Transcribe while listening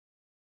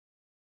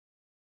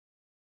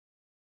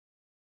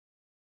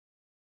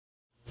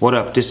What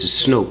up, this is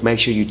Snoop. Make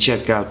sure you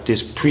check out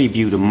this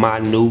preview to my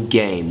new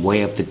game,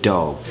 Way of the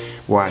Dog,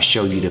 where I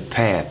show you the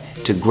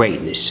path to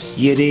greatness.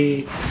 You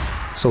dig?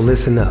 So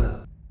listen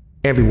up.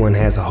 Everyone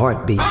has a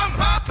heartbeat.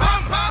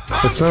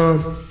 For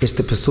some, it's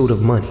the pursuit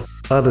of money.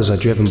 Others are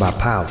driven by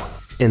power.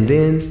 And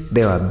then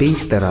there are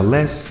beats that are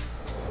less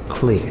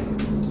clear.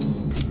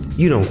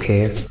 You don't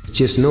care. It's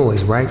just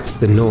noise, right?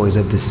 The noise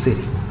of the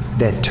city.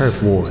 That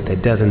turf war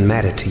that doesn't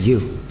matter to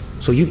you.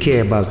 So you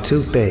care about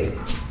two things.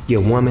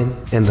 Your woman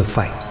and the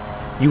fight.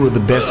 You were the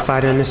best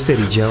fighter in the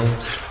city, Jones.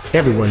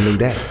 Everyone knew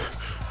that.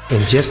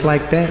 And just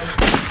like that,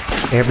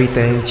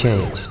 everything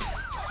changed.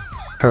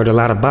 Heard a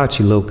lot about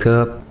you, little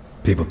cub.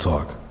 People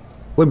talk.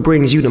 What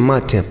brings you to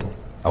my temple?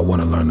 I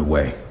want to learn the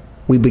way.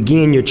 We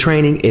begin your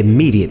training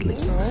immediately.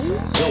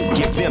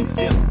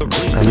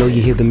 I know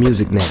you hear the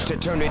music now.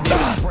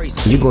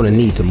 You're gonna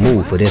need to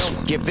move for this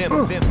one.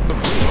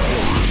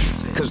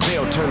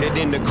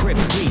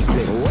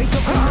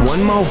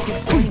 One more.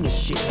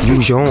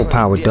 Use your own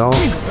power, dog.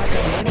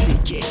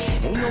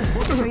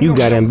 You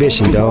got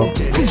ambition, dog.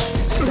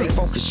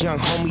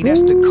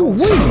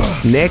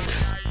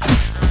 Next.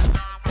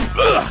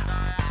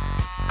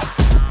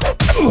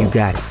 You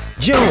got it.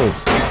 Jones,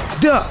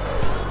 duck.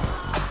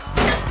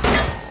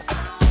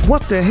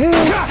 What the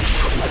hell?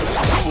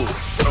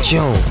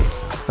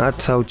 Jones, I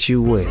taught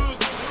you well.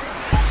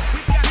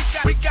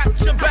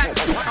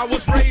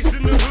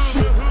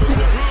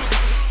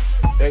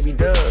 Baby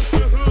Dub.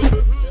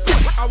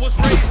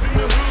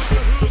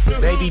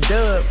 Baby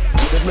Dub.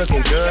 Good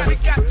looking, girl.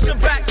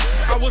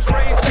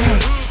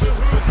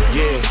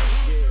 Yeah.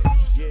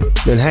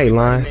 Then hey,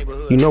 Lion,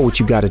 you know what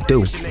you gotta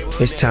do.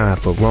 It's time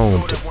for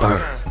Rome to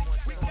burn.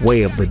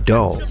 Way of the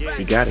Dog.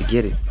 You gotta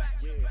get it.